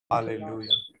Thank you, Lord.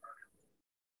 Hallelujah.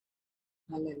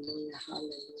 Hallelujah.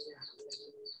 Hallelujah.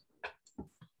 Hallelujah.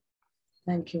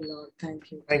 Thank you, Lord.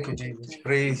 Thank you. Thank you, Jesus.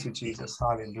 Praise you, Jesus.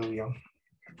 Hallelujah.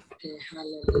 Okay,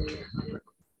 hallelujah. Hallelujah.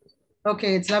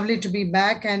 Okay, it's lovely to be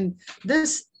back. And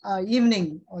this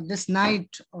evening or this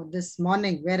night or this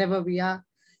morning, wherever we are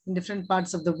in different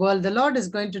parts of the world, the Lord is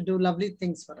going to do lovely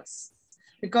things for us.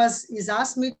 Because He's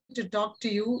asked me to talk to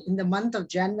you in the month of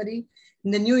January,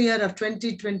 in the new year of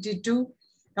 2022,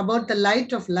 about the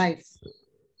light of life.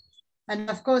 And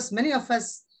of course, many of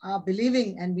us are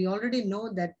believing, and we already know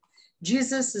that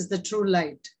Jesus is the true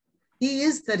light. He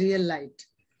is the real light.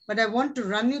 But I want to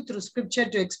run you through scripture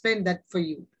to explain that for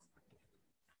you.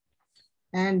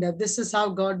 And this is how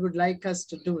God would like us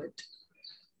to do it.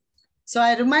 So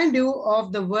I remind you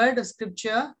of the word of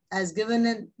scripture as given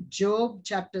in Job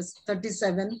chapter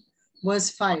 37, verse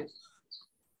 5.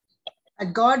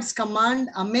 At God's command,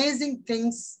 amazing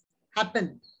things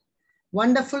happen,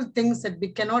 wonderful things that we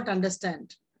cannot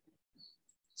understand.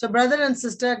 So brother and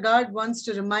sister, God wants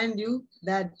to remind you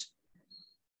that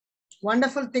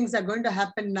wonderful things are going to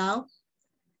happen now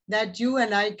that you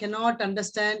and I cannot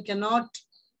understand,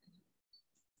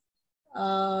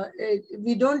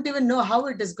 we don't even know how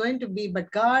it is going to be, but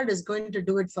God is going to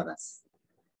do it for us.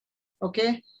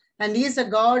 Okay? And He's a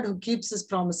God who keeps His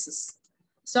promises.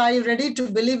 So are you ready to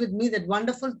believe with me that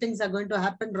wonderful things are going to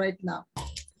happen right now?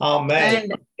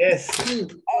 Amen. And Yes.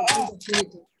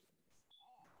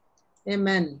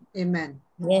 Amen. Amen.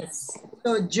 Yes.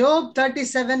 So Job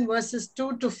 37 verses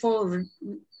 2 to 4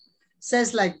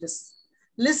 says like this.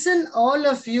 Listen, all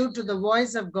of you, to the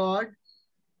voice of God,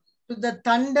 to the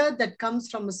thunder that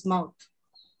comes from His mouth.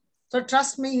 So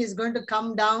trust me, He's going to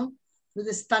come down with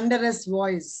His thunderous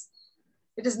voice.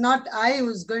 It is not I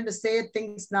who's going to say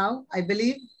things now. I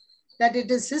believe that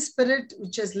it is His Spirit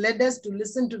which has led us to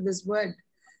listen to this word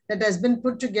that has been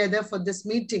put together for this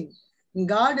meeting. And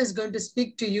God is going to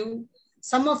speak to you.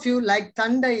 Some of you, like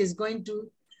thunder, is going to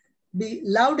be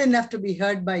loud enough to be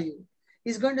heard by you.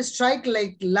 He's going to strike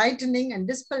like lightning and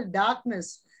dispel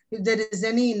darkness if there is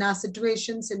any in our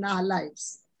situations in our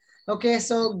lives. Okay,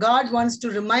 so God wants to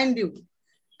remind you,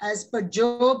 as per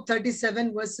Job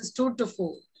 37 verses 2 to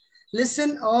 4.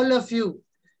 Listen, all of you,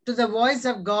 to the voice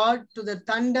of God, to the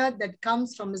thunder that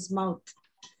comes from His mouth.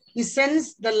 He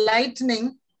sends the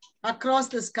lightning across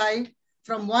the sky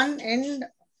from one end,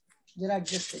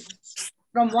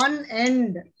 from one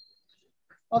end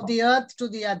of the earth to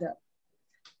the other.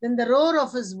 Then the roar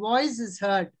of His voice is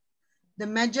heard, the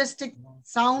majestic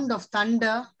sound of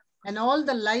thunder and all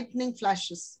the lightning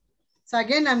flashes. So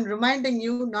again, I'm reminding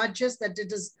you not just that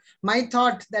it is my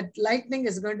thought that lightning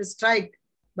is going to strike,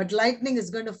 but lightning is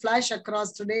going to flash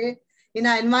across today in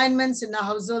our environments, in our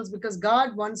households, because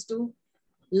God wants to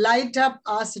light up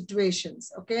our situations.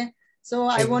 Okay. So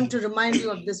I want to remind you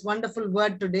of this wonderful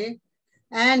word today.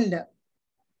 And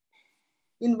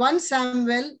in 1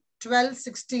 Samuel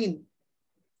 12:16,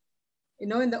 in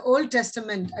the Old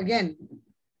Testament, again,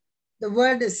 the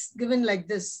word is given like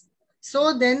this.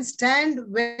 So then stand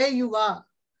where you are,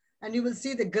 and you will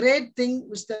see the great thing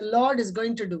which the Lord is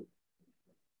going to do.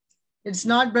 It's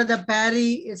not Brother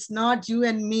Parry, it's not you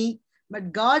and me,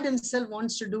 but God Himself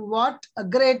wants to do what? A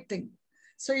great thing.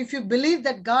 So if you believe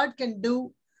that God can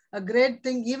do a great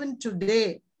thing even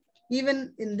today,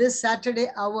 even in this Saturday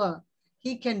hour,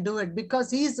 He can do it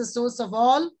because He is the source of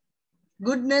all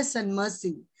goodness and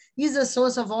mercy. He is the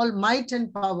source of all might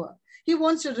and power. He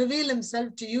wants to reveal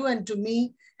Himself to you and to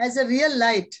me as a real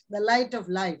light, the light of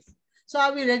life. So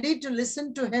are we ready to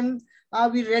listen to Him? Are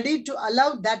we ready to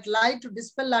allow that light to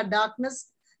dispel our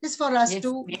darkness? Is for us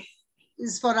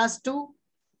to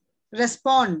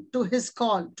respond to His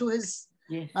call, to His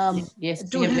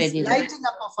lighting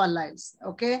up of our lives.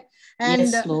 Okay.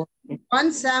 And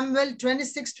 1 Samuel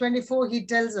 26:24, he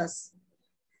tells us,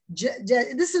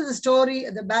 this is the story,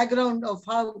 the background of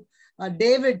how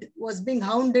David was being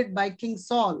hounded by King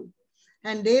Saul.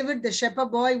 And David, the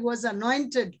shepherd boy, was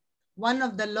anointed one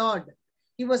of the Lord.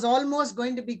 He was almost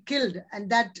going to be killed. And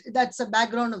that's the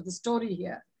background of the story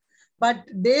here. But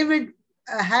David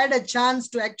had a chance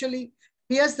to actually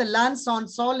pierce the lance on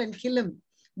Saul and kill him.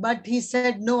 But he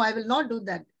said, no, I will not do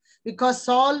that, because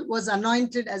Saul was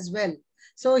anointed as well.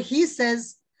 So he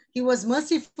says he was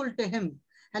merciful to him.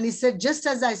 And he said, just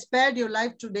as I spared your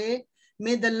life today,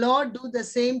 may the Lord do the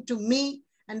same to me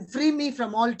and free me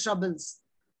from all troubles.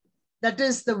 That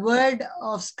is the word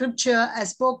of scripture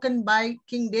as spoken by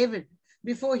King David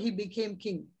before he became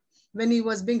king, when he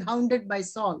was being hounded by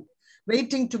Saul,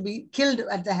 waiting to be killed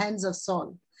at the hands of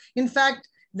Saul. In fact,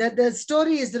 the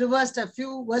story is reversed a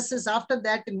few verses after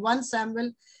that in 1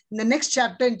 Samuel. In the next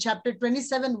chapter, in chapter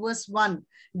 27, verse 1,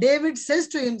 David says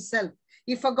to himself,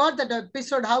 he forgot that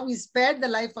episode, how he spared the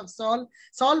life of Saul.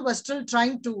 Saul was still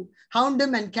trying to hound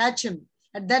him and catch him.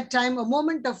 At that time, a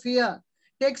moment of fear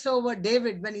takes over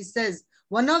David when he says,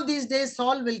 one of these days,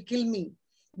 Saul will kill me.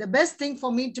 The best thing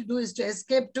for me to do is to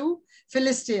escape to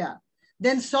Philistia.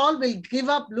 Then Saul will give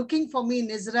up looking for me in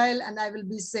Israel and I will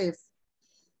be safe.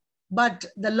 But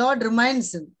the Lord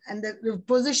reminds him and the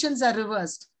positions are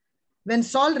reversed. When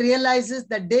Saul realizes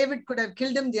that David could have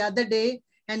killed him the other day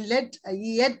and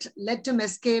yet let him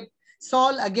escape,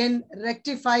 Saul again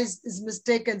rectifies his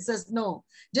mistake and says, no,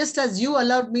 just as you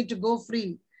allowed me to go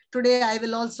free, today I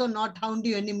will also not hound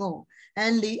you anymore.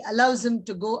 And he allows him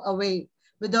to go away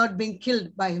without being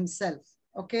killed by himself.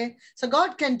 Okay, so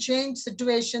God can change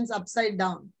situations upside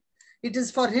down. It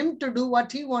is for him to do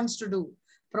what he wants to do,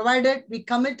 provided we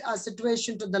commit our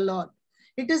situation to the Lord.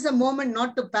 It is a moment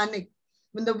not to panic.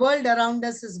 When the world around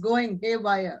us is going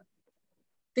haywire,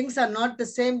 things are not the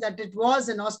same that it was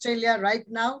in Australia right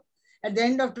now. At the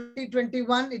end of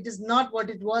 2021, it is not what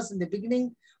it was in the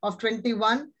beginning of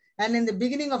 21. And in the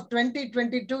beginning of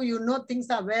 2022, you know things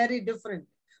are very different.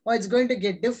 Or it's going to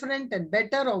get different and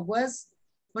better or worse.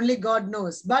 Only God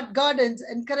knows. But God is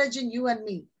encouraging you and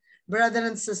me, brother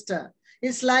and sister.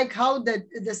 It's like how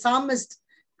the psalmist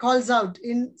calls out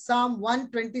in Psalm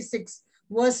 126,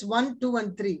 verse 1, 2,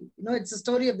 and 3. You know, it's a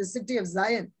story of the city of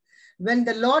Zion. When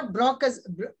the Lord brought us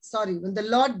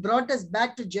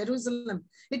back to Jerusalem,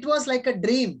 it was like a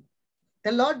dream.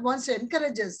 The Lord wants to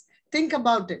encourage us. Think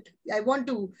about it. I want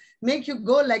to make you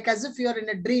go like as if you're in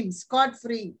a dream,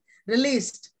 scot-free,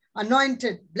 released,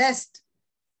 anointed, blessed,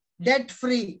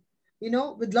 debt-free, you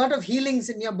know, with a lot of healings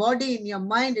in your body, in your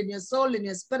mind, in your soul, in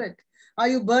your spirit. Are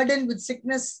you burdened with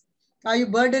sickness? Are you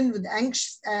burdened with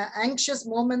anxious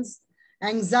moments,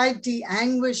 anxiety,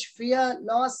 anguish, fear,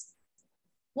 loss?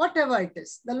 Whatever it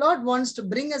is, the Lord wants to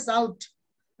bring us out,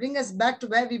 bring us back to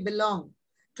where we belong,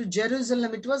 to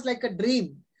Jerusalem. It was like a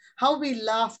dream. How we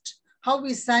laughed, how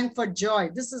we sang for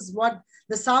joy. This is what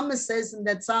the psalmist says in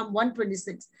that Psalm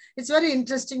 126. It's very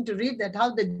interesting to read that,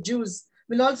 how the Jews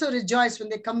will also rejoice when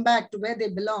they come back to where they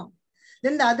belong.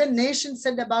 Then the other nations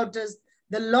said about us,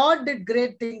 the Lord did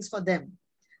great things for them.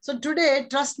 So today,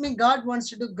 trust me, God wants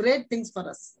to do great things for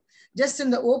us. Just in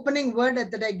the opening word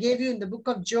that I gave you in the book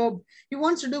of Job, he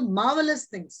wants to do marvelous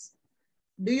things.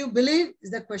 Do you believe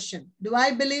is the question. Do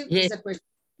I believe is the question.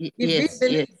 If we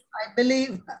believe, I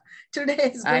believe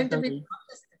today is going to be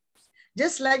marvelous.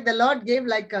 Just like the Lord gave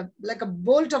like a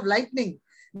bolt of lightning.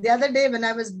 The other day when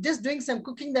I was just doing some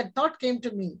cooking, that thought came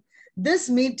to me. This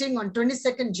meeting on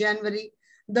 22nd January,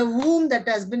 the womb that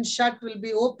has been shut will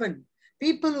be open.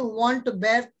 People who want to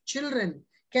bear children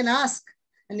can ask,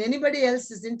 and anybody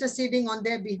else is interceding on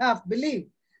their behalf, believe,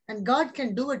 and God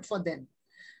can do it for them.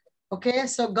 Okay,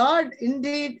 so God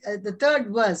indeed, the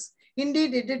third verse,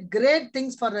 indeed He did great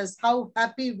things for us, how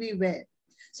happy we were.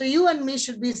 So you and me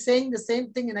should be saying the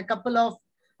same thing in a couple of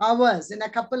hours, in a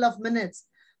couple of minutes,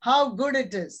 how good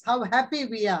it is, how happy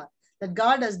we are that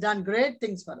God has done great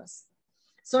things for us.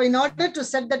 So in order to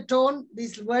set the tone,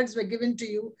 these words were given to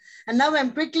you. And now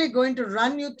I'm quickly going to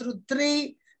run you through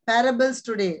 3 parables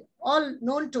today, all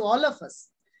known to all of us.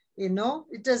 You know,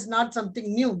 it is not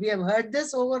something new. We have heard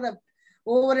this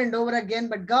over and over again,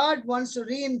 but God wants to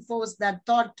reinforce that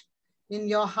thought in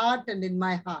your heart and in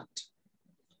my heart.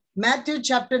 Matthew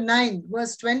chapter 9,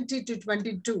 verse 20 to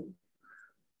 22.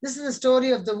 This is the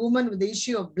story of the woman with the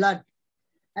issue of blood.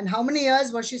 And how many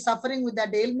years was she suffering with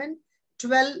that ailment?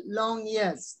 12 long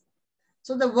years.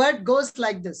 So the word goes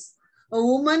like this. A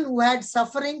woman who had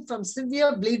suffering from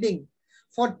severe bleeding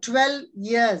for 12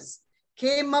 years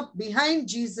came up behind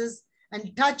Jesus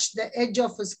and touched the edge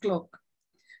of his cloak.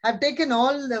 I've taken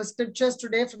all the scriptures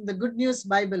today from the Good News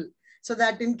Bible, so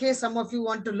that in case some of you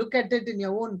want to look at it in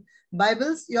your own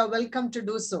Bibles, you are welcome to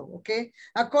do so, okay?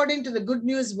 According to the Good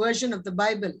News version of the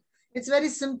Bible, it's very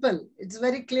simple. It's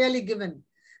very clearly given.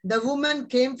 The woman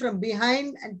came from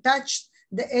behind and touched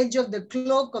the edge of the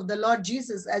cloak of the Lord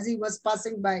Jesus as he was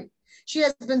passing by. She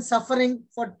has been suffering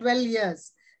for 12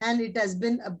 years, and it has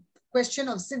been a question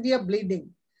of severe bleeding.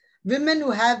 Women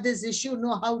who have this issue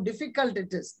know how difficult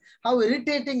it is, how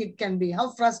irritating it can be, how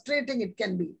frustrating it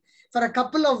can be. For a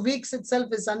couple of weeks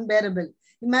itself is unbearable.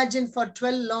 Imagine for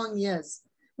 12 long years.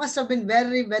 Must have been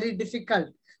very, very difficult.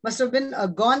 Must have been a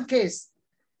gone case,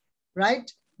 right?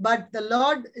 But the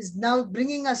Lord is now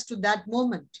bringing us to that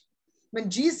moment. When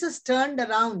Jesus turned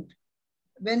around,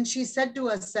 when she said to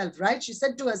herself, right? She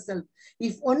said to herself,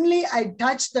 if only I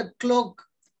touch the cloak,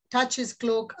 touch his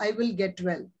cloak, I will get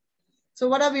well. So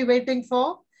what are we waiting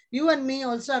for? You and me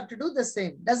also have to do the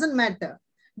same. Doesn't matter.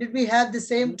 Did we have the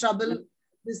same trouble,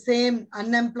 the same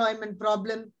unemployment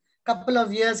problem? Couple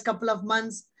of years, couple of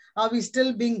months? Are we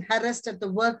still being harassed at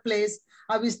the workplace?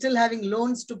 Are we still having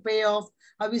loans to pay off?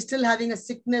 Are we still having a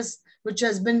sickness which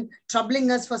has been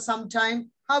troubling us for some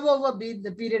time? However be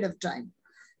the period of time.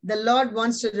 The Lord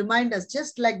wants to remind us,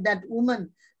 just like that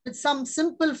woman with some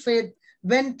simple faith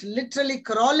went literally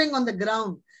crawling on the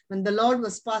ground when the Lord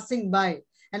was passing by.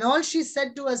 And all she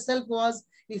said to herself was,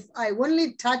 if I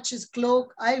only touch his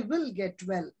cloak, I will get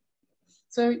well.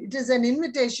 So it is an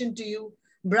invitation to you,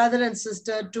 brother and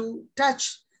sister, to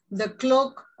touch the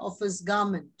cloak of his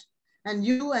garment, and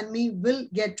you and me will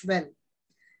get well.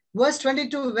 Verse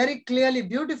 22 very clearly,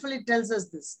 beautifully tells us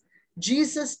this.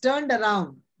 Jesus turned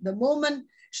around. The moment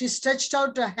she stretched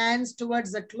out her hands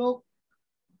towards the cloak,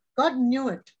 God knew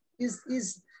it. He's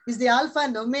the Alpha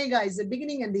and Omega, is the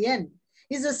beginning and the end.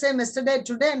 He's the same yesterday,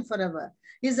 today, and forever.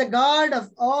 He's a God of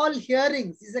all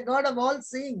hearings. He's a God of all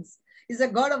seeings. He's a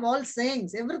God of all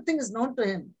sayings. Everything is known to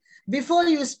him. Before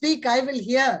you speak, I will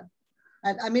hear.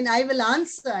 I will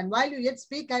answer. And while you yet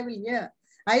speak, I will hear.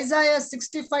 Isaiah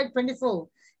 65:24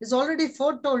 is already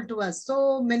foretold to us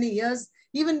so many years,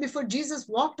 even before Jesus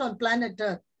walked on planet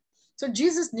Earth. So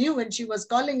Jesus knew when she was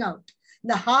calling out. In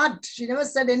the heart, she never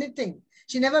said anything.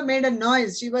 She never made a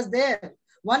noise. She was there,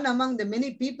 one among the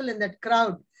many people in that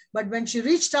crowd. But when she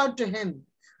reached out to him,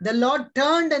 the Lord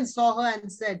turned and saw her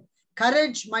and said,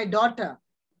 courage, my daughter.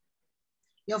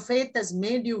 Your faith has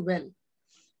made you well.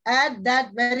 At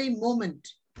that very moment,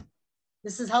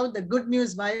 this is how the Good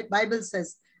News Bible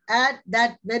says, at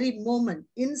that very moment,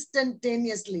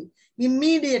 instantaneously,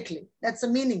 immediately. That's the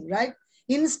meaning, right?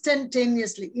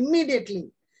 Instantaneously,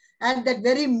 immediately. At that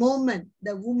very moment,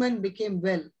 the woman became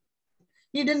well.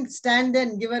 He didn't stand there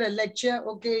and give her a lecture.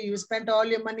 Okay, you spent all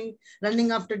your money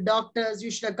running after doctors. You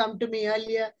should have come to me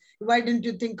earlier. Why didn't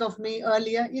you think of me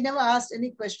earlier? He never asked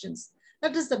any questions.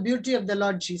 That is the beauty of the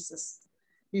Lord Jesus.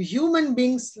 You human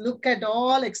beings look at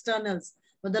all externals,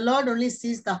 but the Lord only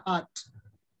sees the heart.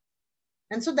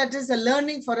 And so that is a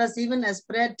learning for us, even as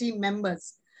prayer team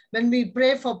members. When we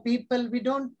pray for people, we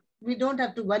don't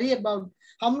have to worry about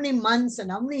how many months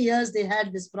and how many years they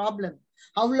had this problem,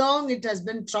 how long it has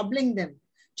been troubling them.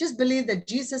 Just believe that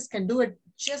Jesus can do it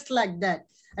just like that.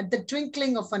 At the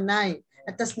twinkling of an eye,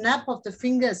 at the snap of the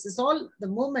fingers is all the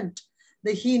moment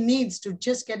that he needs to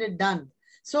just get it done.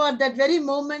 So at that very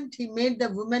moment, he made the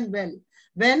woman well.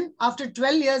 When after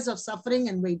 12 years of suffering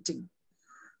and waiting.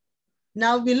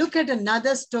 Now we look at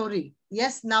another story.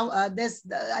 Yes, now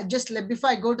before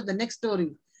I go to the next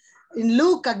story. In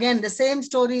Luke, again, the same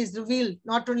story is revealed,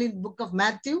 not only in the book of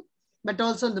Matthew, but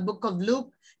also in the book of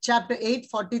Luke, chapter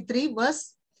 8:43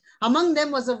 verse. Among them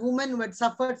was a woman who had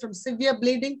suffered from severe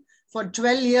bleeding for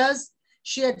 12 years.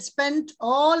 She had spent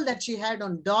all that she had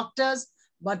on doctors,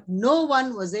 but no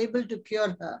one was able to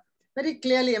cure her. Very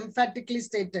clearly, emphatically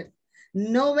stated.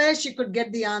 Nowhere she could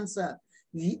get the answer.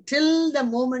 Till the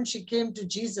moment she came to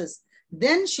Jesus,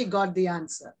 then she got the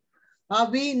answer. Are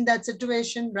we in that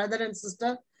situation, brother and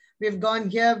sister? We have gone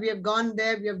here, we have gone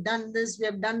there, we have done this, we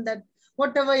have done that.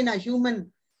 Whatever in our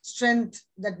human strength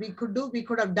that we could do, we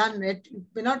could have done it. We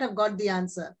may not have got the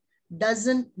answer.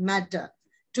 Doesn't matter.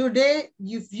 Today,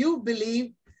 if you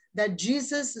believe that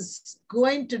Jesus is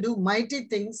going to do mighty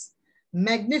things,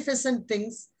 magnificent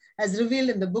things, as revealed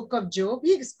in the book of Job,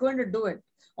 he is going to do it.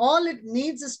 All it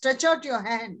needs is stretch out your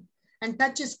hand and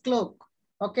touch his cloak.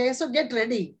 Okay, so get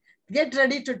ready. Get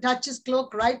ready to touch his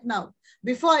cloak right now.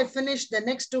 Before I finish the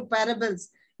next two parables,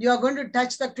 you are going to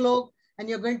touch the cloak and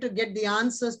you're going to get the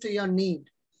answers to your need.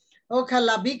 The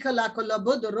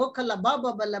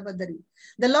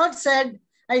Lord said,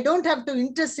 I don't have to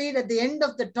intercede at the end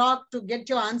of the talk to get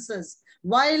your answers.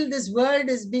 While this word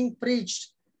is being preached,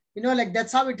 like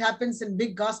that's how it happens in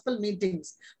big gospel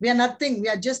meetings. We are nothing. We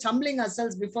are just humbling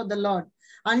ourselves before the Lord.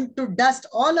 Unto dust,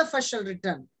 all of us shall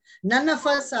return. None of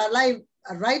us are alive,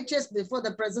 are righteous before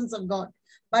the presence of God.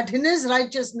 But in his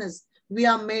righteousness, we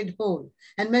are made whole.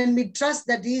 And when we trust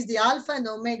that he is the Alpha and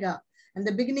Omega and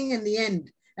the beginning and the end,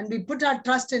 and we put our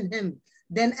trust in him,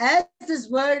 then as this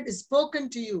word is spoken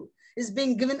to you, is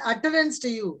being given utterance to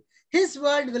you, his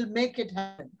word will make it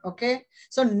happen. Okay.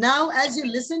 So now as you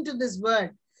listen to this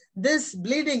word, this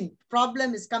bleeding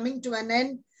problem is coming to an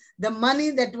end. The money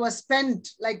that was spent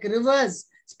like rivers,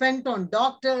 spent on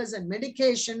doctors and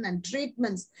medication and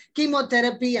treatments,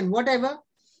 chemotherapy and whatever.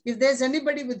 If there's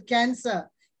anybody with cancer,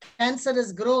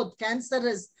 cancerous growth,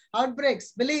 cancerous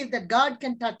outbreaks, believe that God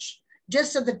can touch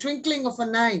just at the twinkling of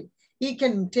an eye. He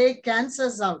can take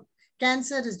cancers out.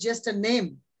 Cancer is just a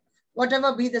name.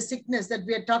 Whatever be the sickness that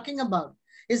we are talking about.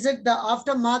 Is it the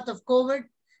aftermath of COVID?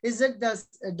 Is it the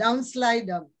downslide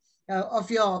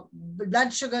of your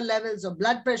blood sugar levels or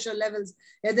blood pressure levels,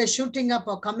 either shooting up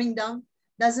or coming down,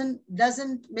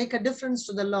 doesn't make a difference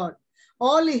to the Lord.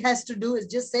 All he has to do is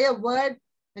just say a word,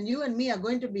 and you and me are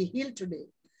going to be healed today.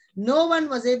 No one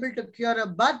was able to cure her,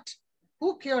 but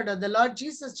who cured her? The Lord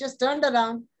Jesus just turned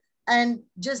around and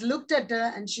just looked at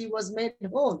her, and she was made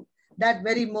whole that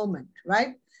very moment,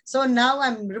 right? So now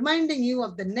I'm reminding you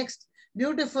of the next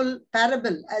beautiful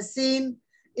parable as seen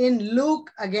in Luke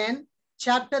again,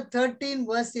 chapter 13,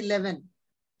 verse 11.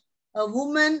 A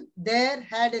woman there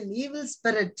had an evil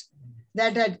spirit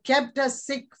that had kept her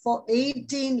sick for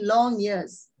 18 long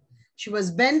years. She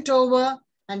was bent over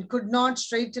and could not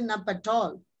straighten up at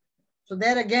all. So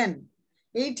there again,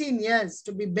 18 years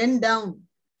to be bent down.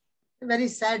 Very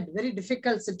sad, very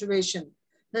difficult situation,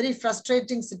 very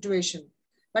frustrating situation.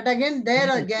 But again,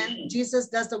 there again, Jesus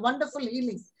does the wonderful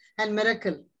healing and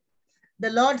miracle. The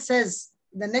Lord says,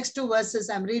 the next two verses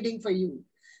I'm reading for you.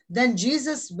 Then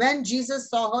Jesus, when Jesus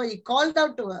saw her, he called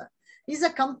out to her. He's a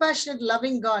compassionate,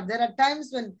 loving God. There are times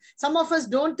when some of us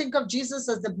don't think of Jesus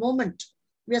as the moment.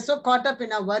 We are so caught up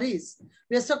in our worries.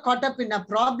 We are so caught up in our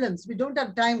problems. We don't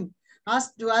have time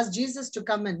to ask Jesus to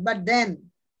come in. But then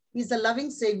he's a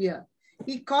loving Savior.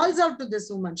 He calls out to this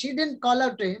woman. She didn't call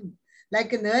out to him.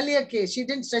 Like in the earlier case, she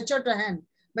didn't stretch out her hand.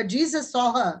 But Jesus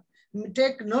saw her.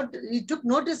 He took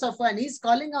notice of her and he's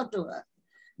calling out to her.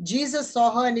 Jesus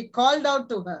saw her and he called out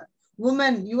to her,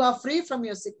 "Woman, you are free from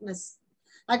your sickness."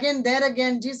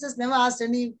 Again, Jesus never asked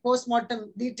any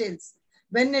post-mortem details.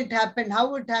 When it happened,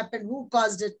 how it happened, who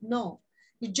caused it. No.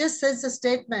 He just says a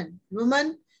statement,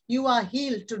 "Woman, you are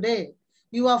healed today.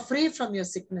 You are free from your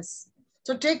sickness."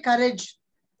 So take courage,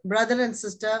 brother and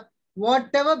sister.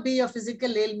 Whatever be your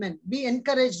physical ailment, be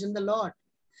encouraged in the Lord.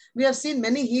 We have seen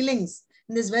many healings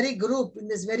in this very group, in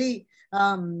this very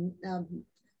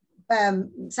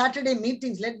Saturday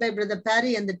meetings led by Brother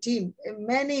Parry and the team.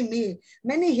 Many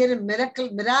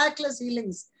miraculous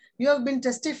healings. You have been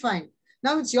testifying.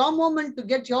 Now it's your moment to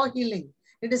get your healing.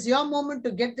 It is your moment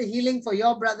to get the healing for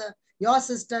your brother, your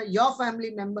sister, your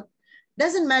family member.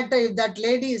 Doesn't matter if that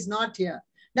lady is not here.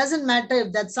 Doesn't matter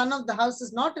if that son of the house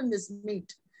is not in this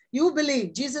meet. You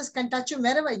believe Jesus can touch you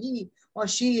wherever he or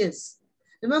she is.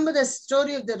 Remember the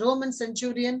story of the Roman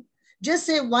centurion? Just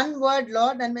say one word,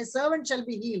 "Lord, and my servant shall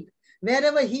be healed,"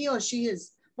 wherever he or she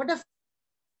is. What a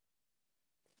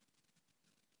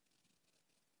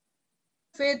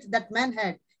faith that man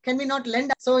had. Can we not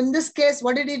lend? So in this case,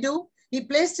 what did he do? He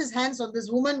placed his hands on this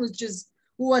woman,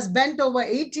 who was bent over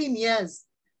 18 years.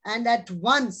 And at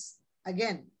once,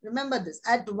 again, remember this,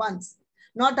 at once,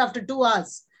 not after 2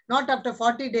 hours, not after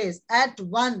 40 days, at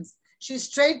once, she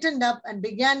straightened up and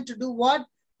began to do what?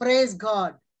 Praise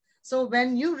God. So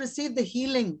when you receive the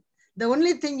healing, the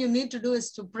only thing you need to do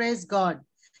is to praise God.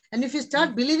 And if you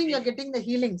start believing you're getting the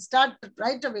healing, start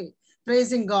right away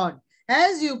praising God.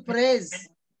 As you praise,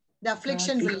 the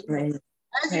affliction will leave.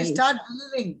 As you start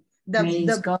believing, the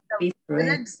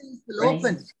Red Sea will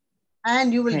open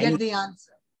and you will get the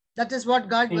answer. That is what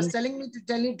God was telling me to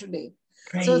tell you today.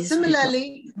 So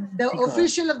similarly, the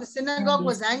official of the synagogue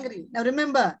was angry. Now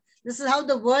remember, this is how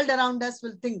the world around us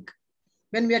will think.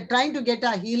 When we are trying to get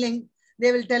our healing,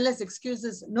 they will tell us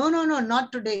excuses. No,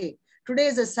 not today. Today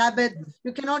is a Sabbath.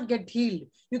 You cannot get healed.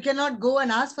 You cannot go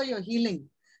and ask for your healing.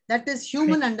 That is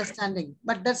human understanding,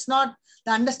 but that's not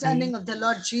the understanding of the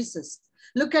Lord Jesus.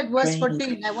 Look at verse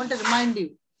 14. I want to remind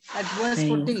you at verse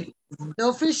 14. The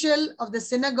official of the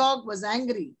synagogue was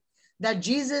angry that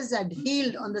Jesus had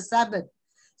healed on the Sabbath.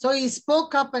 So he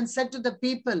spoke up and said to the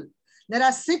people, "There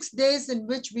are 6 days in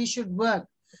which we should work.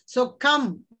 So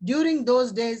come during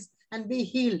those days and be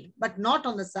healed, but not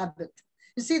on the Sabbath."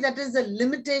 You see, that is the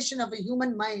limitation of a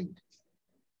human mind.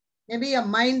 Maybe a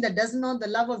mind that doesn't know the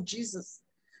love of Jesus.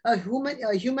 A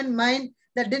human mind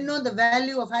that didn't know the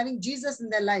value of having Jesus in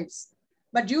their lives.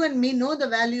 But you and me know the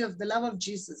value of the love of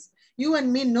Jesus. You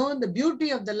and me know the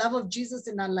beauty of the love of Jesus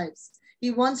in our lives.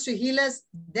 He wants to heal us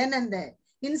then and there,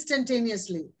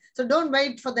 instantaneously. So don't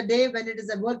wait for the day when it is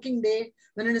a working day,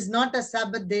 when it is not a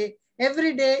Sabbath day.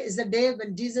 Every day is a day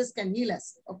when Jesus can heal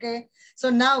us. Okay. So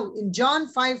now in John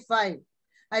 5:5,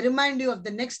 I remind you of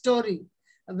the next story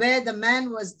where the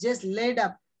man was just laid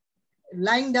up,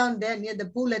 lying down there near the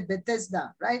pool at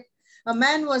Bethesda, right? A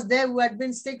man was there who had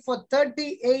been sick for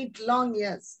 38 long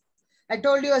years. I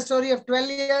told you a story of 12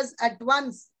 years. At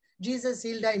once, Jesus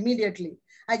healed her immediately.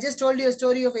 I just told you a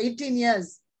story of 18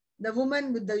 years. The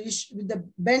woman with the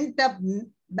bent up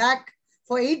back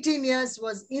for 18 years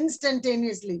was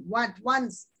instantaneously,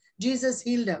 once Jesus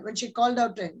healed her when she called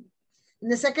out to him. In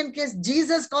the second case,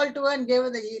 Jesus called to her and gave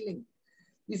her the healing.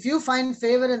 If you find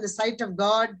favor in the sight of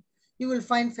God, you will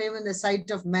find favor in the sight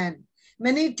of man.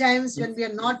 Many times when we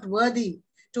are not worthy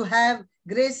to have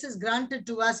graces granted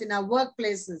to us in our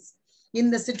workplaces,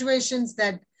 in the situations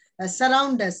that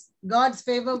surround us, God's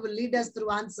favor will lead us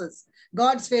through answers.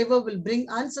 God's favor will bring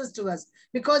answers to us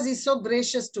because he's so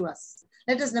gracious to us.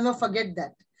 Let us never forget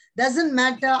that. Doesn't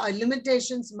matter, our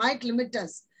limitations might limit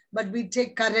us, but we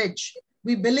take courage.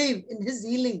 We believe in his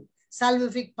healing,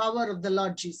 salvific power of the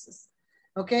Lord Jesus.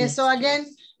 Okay, Yes. so again,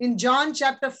 in John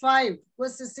chapter 5,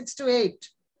 verses 6 to 8,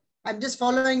 I'm just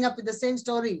following up with the same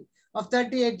story of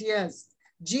 38 years.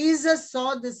 Jesus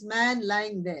saw this man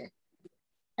lying there.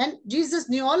 And Jesus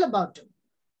knew all about him.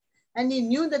 And he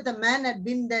knew that the man had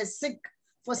been there sick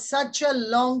for such a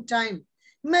long time.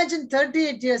 Imagine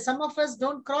 38 years. Some of us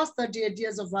don't cross 38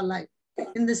 years of our life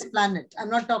in this planet. I'm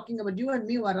not talking about you and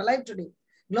me who are alive today.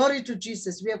 Glory to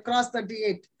Jesus. We have crossed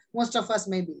 38. Most of us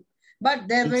maybe. But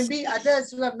there may be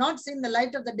others who have not seen the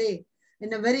light of the day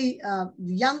in a very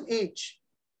young age.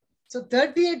 So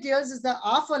 38 years is the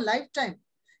half a lifetime.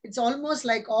 It's almost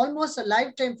a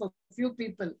lifetime for few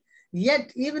people.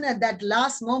 Yet, even at that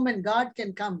last moment, God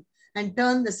can come and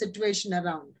turn the situation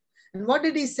around. And what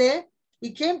did he say?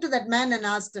 He came to that man and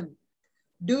asked him,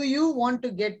 do you want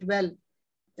to get well?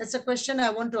 That's a question I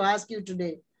want to ask you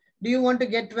today. Do you want to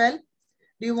get well?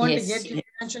 Do you want to get your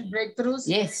financial breakthroughs?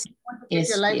 Yes. Do you want to get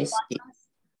your life partners?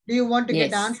 Do you want to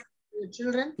get answers to your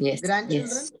children,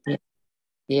 grandchildren?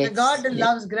 Yes. God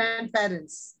loves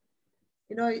grandparents.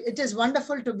 You know, it is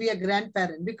wonderful to be a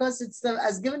grandparent because it's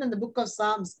as given in the book of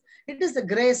Psalms, it is the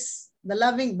grace, the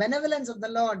loving benevolence of the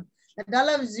Lord that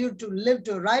allows you to live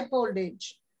to a ripe old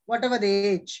age, whatever the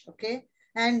age, okay?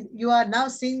 And you are now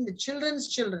seeing the children's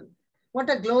children. What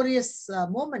a glorious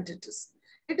moment it is.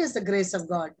 It is the grace of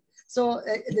God. So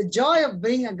the joy of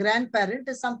being a grandparent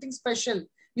is something special,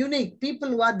 unique. People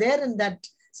who are there in that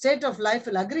state of life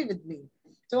will agree with me.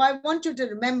 So I want you to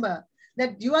remember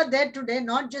that you are there today,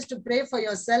 not just to pray for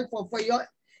yourself or for your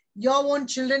own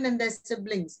children and their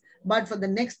siblings, but for the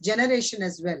next generation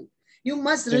as well. You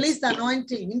must release the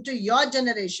anointing into your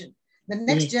generation, the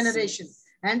next generation,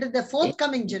 and the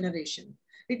forthcoming generation.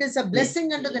 It is a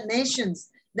blessing unto the nations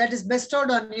that is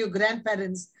bestowed on you,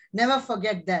 grandparents. Never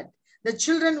forget that. The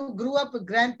children who grew up with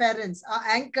grandparents are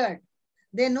anchored.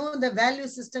 They know the value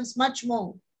systems much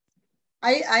more.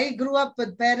 I grew up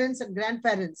with parents and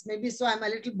grandparents. Maybe so I'm a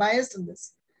little biased in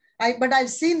this. But I've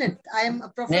seen it. I am a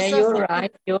professor. Yeah,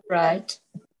 you're right.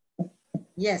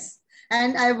 Yes.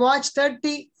 And I watched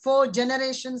 34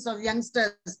 generations of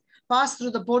youngsters pass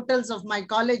through the portals of my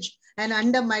college and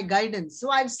under my guidance.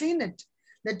 So I've seen it.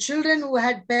 The children who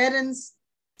had parents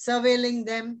surveilling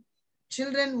them,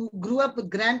 children who grew up with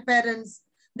grandparents,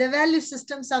 their value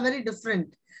systems are very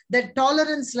different. Their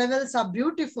tolerance levels are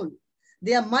beautiful.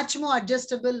 They are much more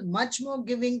adjustable, much more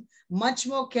giving, much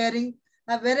more caring.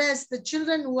 Whereas the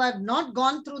children who have not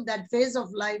gone through that phase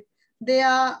of life, they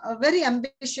are very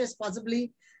ambitious,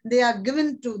 possibly. They are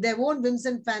given to their own whims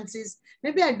and fancies.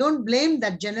 Maybe I don't blame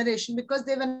that generation because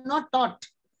they were not taught.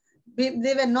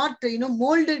 They were not,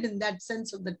 molded in that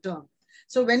sense of the term.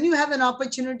 So when you have an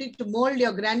opportunity to mold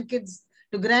your grandkids,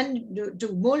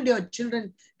 to mold your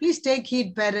children, please take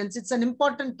heed, parents. It's an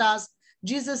important task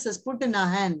Jesus has put in our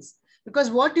hands.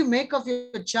 Because what you make of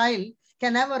your child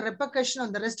can have a repercussion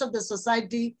on the rest of the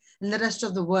society and the rest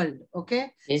of the world.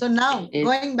 Okay. So now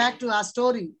going back to our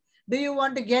story, do you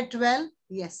want to get well?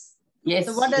 Yes.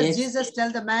 So what does Jesus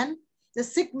tell the man? The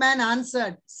sick man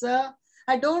answered, Sir,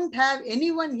 I don't have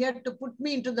anyone here to put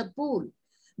me into the pool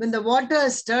when the water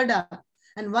is stirred up.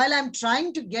 And while I'm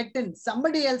trying to get in,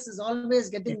 somebody else is always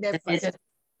getting there first.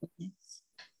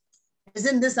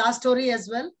 Isn't this our story as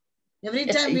well? Every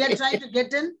time we are trying to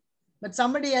get in, but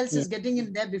somebody else is getting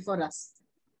in there before us.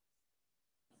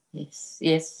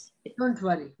 Yes. Don't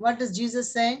worry. What is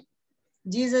Jesus saying?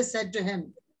 Jesus said to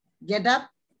him, get up,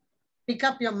 pick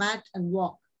up your mat and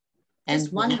walk.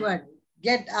 Just one word,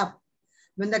 get up.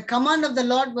 When the command of the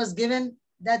Lord was given,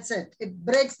 that's it. It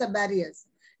breaks the barriers.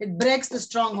 It breaks the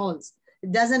strongholds.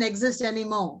 It doesn't exist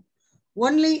anymore.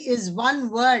 Only his one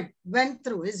word went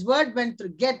through. His word went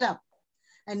through, get up.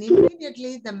 And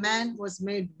immediately the man was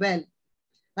made well.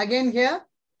 Again here,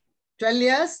 12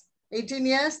 years, 18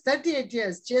 years, 38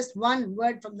 years, just one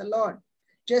word from the Lord,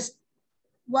 just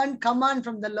one command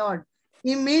from the Lord.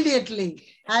 Immediately,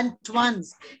 at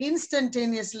once,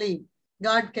 instantaneously,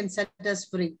 God can set us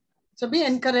free. So be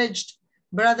encouraged,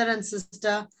 brother and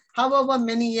sister, however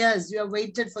many years you have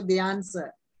waited for the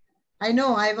answer. I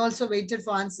know I've also waited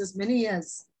for answers many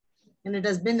years, and it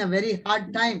has been a very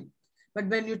hard time. But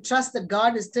when you trust that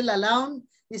God is still around,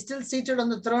 he's still seated on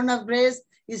the throne of grace,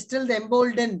 he's still the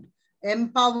emboldened,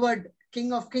 empowered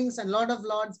King of Kings and Lord of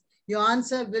Lords. your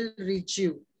answer will reach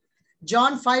you.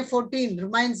 John 5:14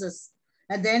 reminds us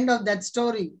at the end of that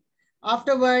story.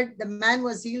 Afterward, the man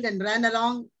was healed and ran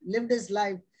along, lived his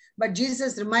life. But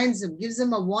Jesus reminds him, gives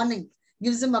him a warning,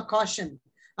 gives him a caution.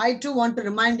 I too want to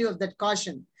remind you of that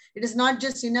caution. It is not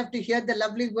just enough to hear the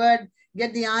lovely word,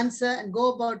 get the answer, and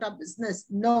go about our business.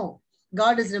 No,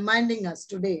 God is reminding us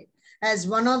today as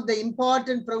one of the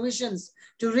important provisions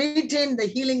to retain the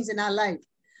healings in our life.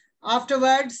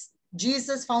 Afterwards,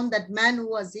 Jesus found that man who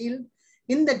was healed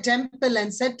in the temple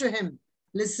and said to him,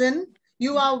 listen,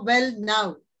 you are well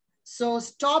now. So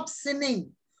stop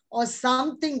sinning or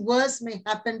something worse may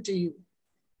happen to you.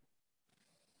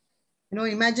 You know,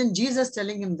 imagine Jesus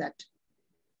telling him that.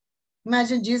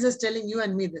 Imagine Jesus telling you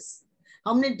and me this.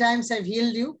 How many times I've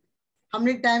healed you? How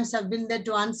many times I've been there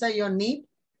to answer your need,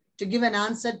 to give an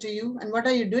answer to you? And what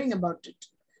are you doing about it?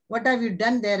 What have you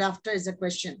done thereafter is a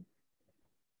question.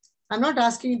 I'm not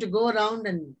asking you to go around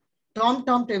and tom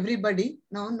to everybody.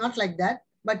 No, not like that.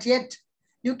 But yet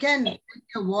you can make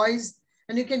your voice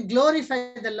and you can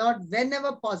glorify the Lord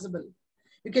whenever possible.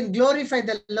 You can glorify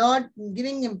the Lord,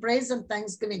 giving him praise and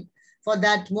thanksgiving for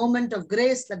that moment of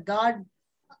grace that God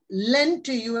lent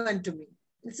to you and to me.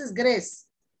 This is grace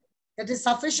that is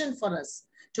sufficient for us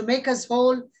to make us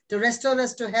whole, to restore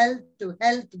us to health,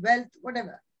 wealth,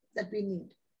 whatever that we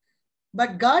need.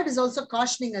 But God is also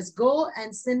cautioning us, go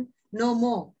and sin no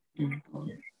more.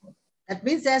 That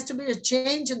means there has to be a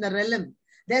change in the realm.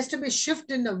 There has to be a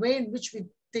shift in the way in which we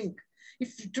think.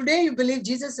 If today you believe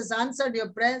Jesus has answered your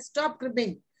prayer, stop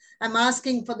cribbing. I'm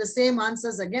asking for the same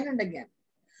answers again and again.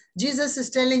 Jesus is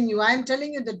telling you, I am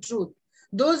telling you the truth.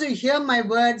 Those who hear my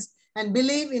words and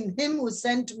believe in him who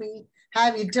sent me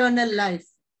have eternal life.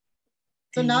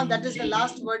 So now that is the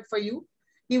last word for you.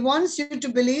 He wants you to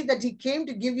believe that he came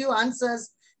to give you answers,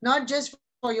 not just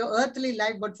for your earthly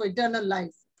life, but for eternal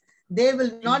life. They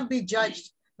will not be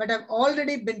judged, but have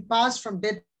already been passed from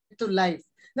death to life.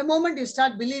 The moment you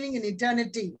start believing in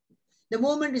eternity, the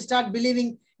moment you start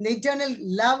believing in the eternal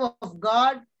love of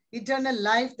God, eternal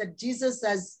life that Jesus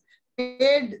has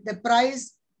paid the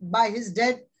price by his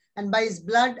death and by his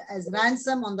blood as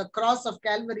ransom on the cross of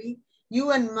Calvary,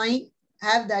 you and me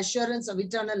have the assurance of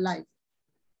eternal life.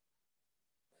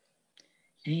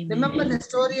 Amen. Remember the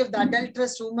story of the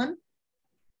adulterous woman?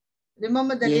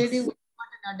 Remember the lady who was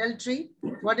caught in adultery?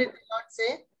 What did the Lord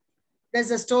say?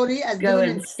 There's a story as go given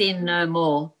and in sin no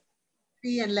more.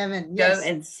 3 and 11. Go Yes.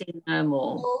 and sin no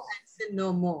more. Go and sin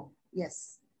no more.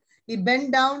 Yes. He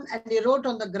bent down and he wrote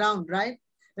on the ground, right?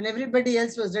 When everybody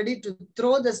else was ready to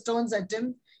throw the stones at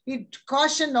him, he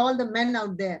cautioned all the men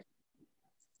out there.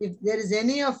 If there is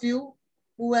any of you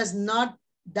who has not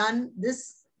done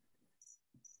this,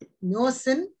 no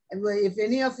sin, if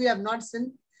any of you have not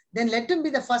sinned, then let him be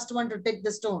the first one to take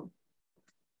the stone.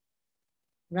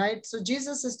 Right? So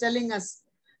Jesus is telling us,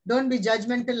 don't be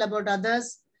judgmental about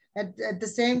others. At the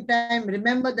same time,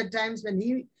 remember the times when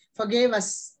he forgave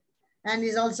us. And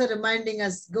he's also reminding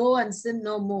us, go and sin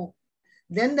no more.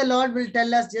 Then the Lord will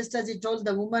tell us, just as he told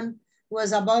the woman who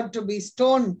was about to be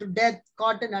stoned to death,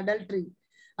 caught in adultery,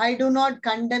 I do not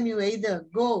condemn you either.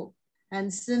 Go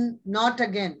and sin not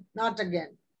again,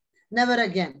 never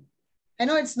again. I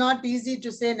know it's not easy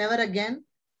to say never again,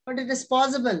 but it is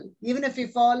possible. Even if you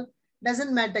fall,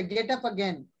 doesn't matter. Get up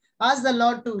again. Ask the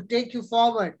Lord to take you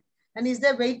forward. And he's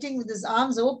there waiting with his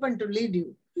arms open to lead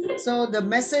you. So the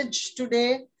message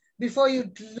today, before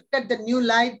you look at the new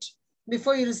light,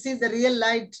 before you receive the real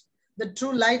light, the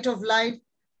true light of life,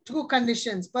 two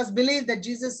conditions. First, believe that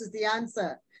Jesus is the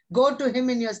answer. Go to him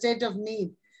in your state of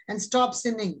need and stop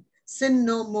sinning. Sin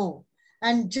no more.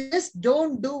 And just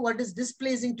don't do what is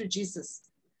displeasing to Jesus.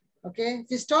 Okay?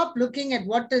 If you stop looking at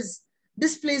what is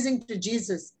displeasing to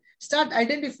Jesus, start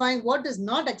identifying what is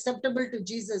not acceptable to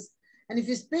Jesus. And if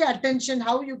you pay attention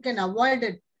how you can avoid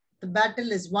it, the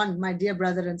battle is won, my dear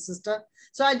brother and sister.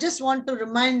 So I just want to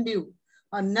remind you,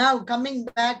 now coming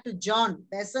back to John,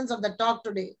 the essence of the talk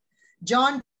today,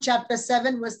 John chapter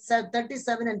 7, verse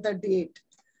 37 and 38.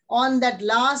 On that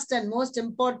last and most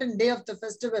important day of the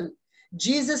festival,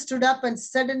 Jesus stood up and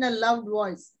said in a loud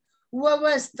voice, whoever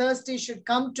is thirsty should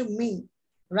come to me,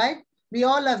 right? We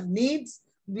all have needs.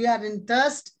 We are in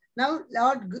thirst. Now,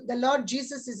 the Lord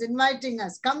Jesus is inviting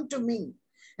us, come to me.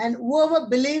 And whoever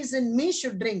believes in me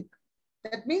should drink.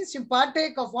 That means you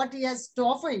partake of what he has to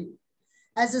offer you.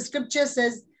 As the scripture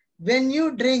says, when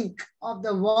you drink of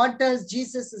the waters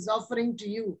Jesus is offering to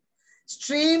you,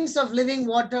 streams of living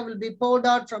water will be poured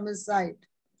out from his side.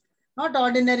 Not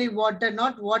ordinary water,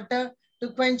 not water to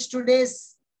quench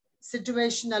today's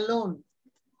situation alone.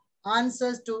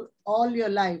 Answers to all your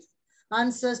life,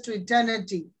 answers to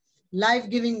eternity,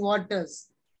 life-giving waters,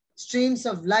 streams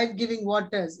of life-giving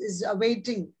waters is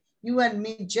awaiting you and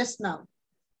me just now.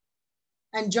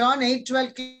 And John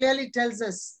 8:12 clearly tells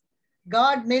us,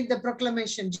 God made the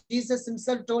proclamation. Jesus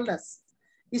himself told us.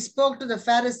 He spoke to the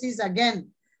Pharisees again.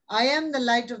 I am the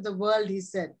light of the world, he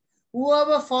said.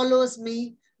 Whoever follows me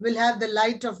will have the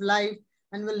light of life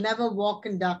and will never walk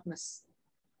in darkness.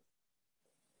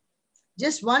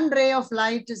 Just one ray of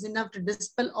light is enough to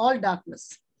dispel all darkness.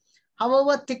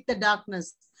 However thick the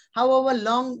darkness, however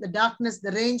long the darkness,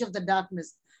 the range of the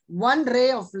darkness, one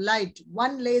ray of light,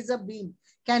 one laser beam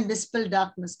can dispel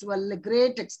darkness to a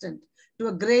great extent, to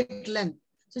a great length.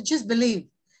 So just believe,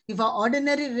 if an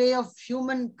ordinary ray of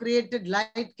human created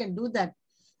light can do that,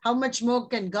 how much more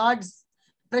can God's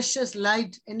precious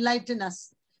light enlighten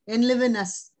us, enliven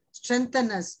us,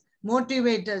 strengthen us,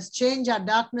 motivate us, change our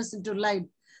darkness into light.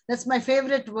 That's my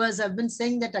favorite verse. I've been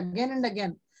saying that again and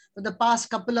again for the past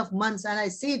couple of months, and I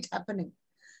see it happening.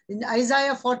 In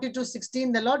Isaiah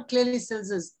 42:16, the Lord clearly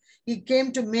says us, he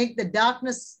came to make the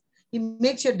darkness, he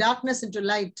makes your darkness into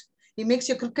light. He makes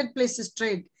your crooked places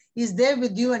straight. He's there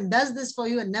with you and does this for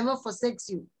you and never forsakes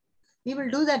you. He will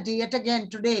do that yet again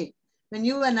today. When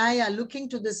you and I are looking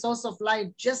to the source of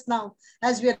light just now,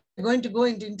 as we are going to go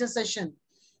into intercession,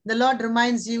 the Lord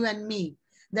reminds you and me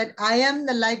that I am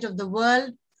the light of the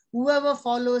world. Whoever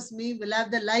follows me will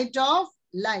have the light of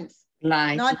life.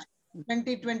 Light. Not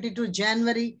 2022,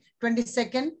 January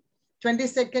 22nd.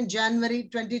 22nd January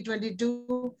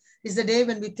 2022 is the day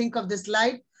when we think of this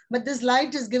light. But this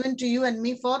light is given to you and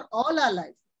me for all our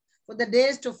life, for the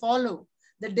days to follow,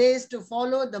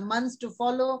 the months to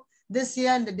follow, this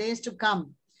year and the days to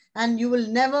come. And you will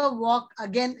never walk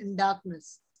again in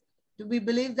darkness. Do we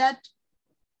believe that?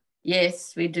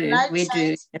 Yes, we do. Light We do.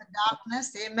 shines in the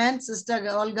darkness. Amen, Sister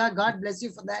Olga. God bless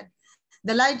you for that.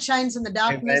 The light shines in the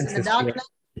darkness, Amen, and the Sister. darkness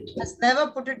has never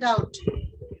put it out.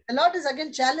 The Lord is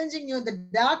again challenging you. The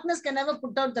darkness can never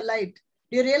put out the light.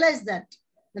 Do you realize that?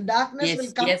 The darkness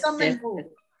will come and go.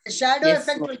 The shadow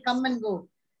effect will come and go.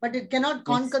 But it cannot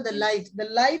conquer the light. The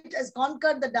light has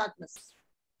conquered the darkness.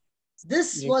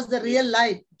 This was the real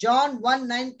light. John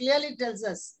 1:9 clearly tells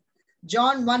us.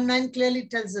 John 1:9 clearly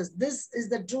tells us. This is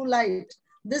the true light.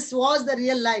 This was the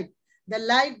real light. The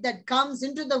light that comes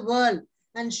into the world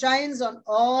and shines on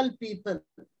all people.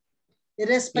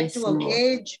 Irrespective of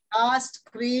age, caste,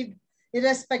 creed,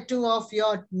 irrespective of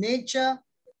your nature,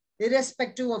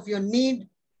 irrespective of your need,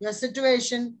 your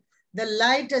situation, the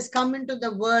light has come into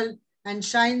the world and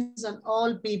shines on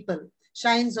all people,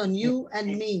 shines on you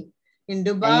and me. In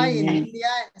Dubai, in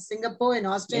India, in Singapore, in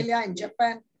Australia, in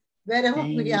Japan, wherever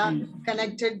we are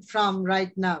connected from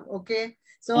right now, okay?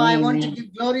 So I want to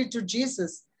give glory to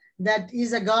Jesus, that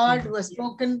he's a God who has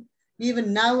spoken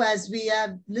even now as we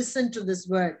have listened to this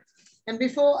word. And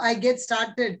before I get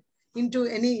started into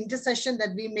any intercession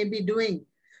that we may be doing,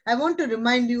 I want to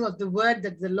remind you of the word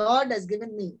that the Lord has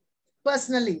given me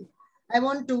personally. I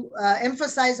want to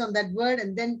emphasize on that word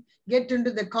and then get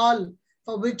into the call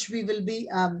for which we will be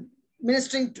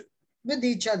ministering with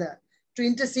each other, to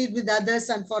intercede with others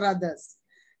and for others.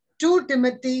 2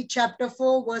 Timothy chapter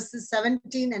 4, verses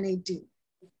 17 and 18.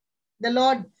 The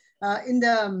Lord, in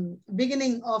the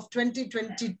beginning of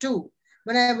 2022,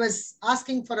 when I was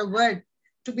asking for a word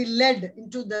to be led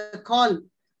into the call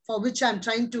for which I'm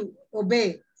trying to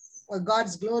obey for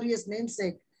God's glorious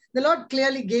namesake, the Lord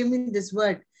clearly gave me this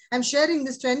word. I'm sharing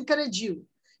this to encourage you.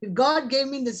 If God gave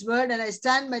me this word and I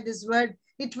stand by this word,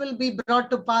 it will be brought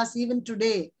to pass even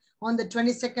today on the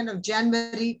 22nd of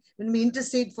January when we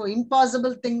intercede for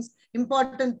impossible things,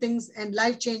 important things, and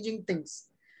life-changing things.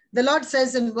 The Lord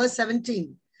says in verse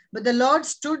 17, but the Lord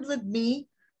stood with me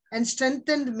and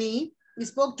strengthened me. He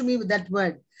spoke to me with that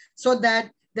word, so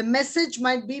that the message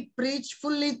might be preached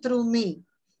fully through me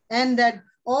and that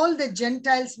all the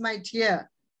Gentiles might hear.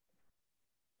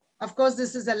 Of course,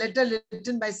 this is a letter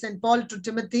written by St. Paul to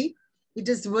Timothy. It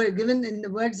is given in the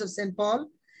words of St. Paul.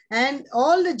 And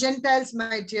all the Gentiles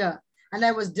might hear. And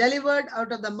I was delivered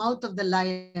out of the mouth of the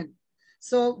lion.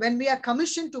 So when we are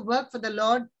commissioned to work for the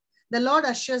Lord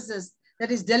assures us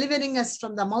that he's delivering us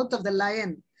from the mouth of the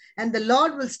lion. And the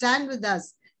Lord will stand with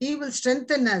us. He will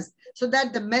strengthen us so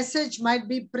that the message might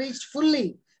be preached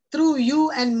fully through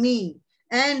you and me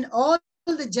and all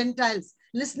the Gentiles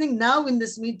listening now in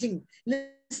this meeting,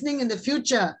 listening in the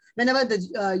future, whenever the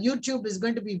YouTube is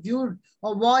going to be viewed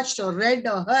or watched or read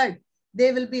or heard,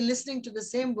 they will be listening to the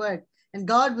same word. And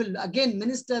God will again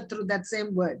minister through that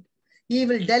same word. He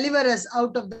will deliver us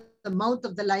out of the mouth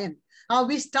of the lion. Are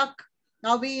we stuck?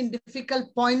 Are we in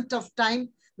difficult point of time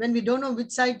when we don't know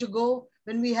which side to go,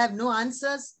 when we have no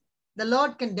answers? The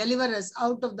Lord can deliver us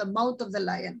out of the mouth of the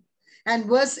lion. And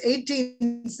verse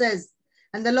 18 says,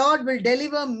 And the Lord will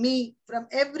deliver me from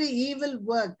every evil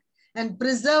work and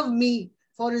preserve me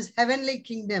for his heavenly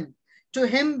kingdom. To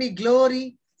him be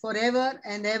glory forever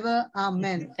and ever.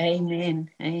 Amen. Amen.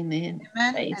 Amen.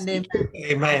 Amen Praise and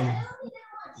be, amen. Amen.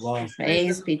 Wow.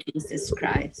 praise be Jesus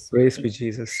Christ. Praise be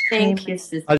Jesus. Thank you, sister.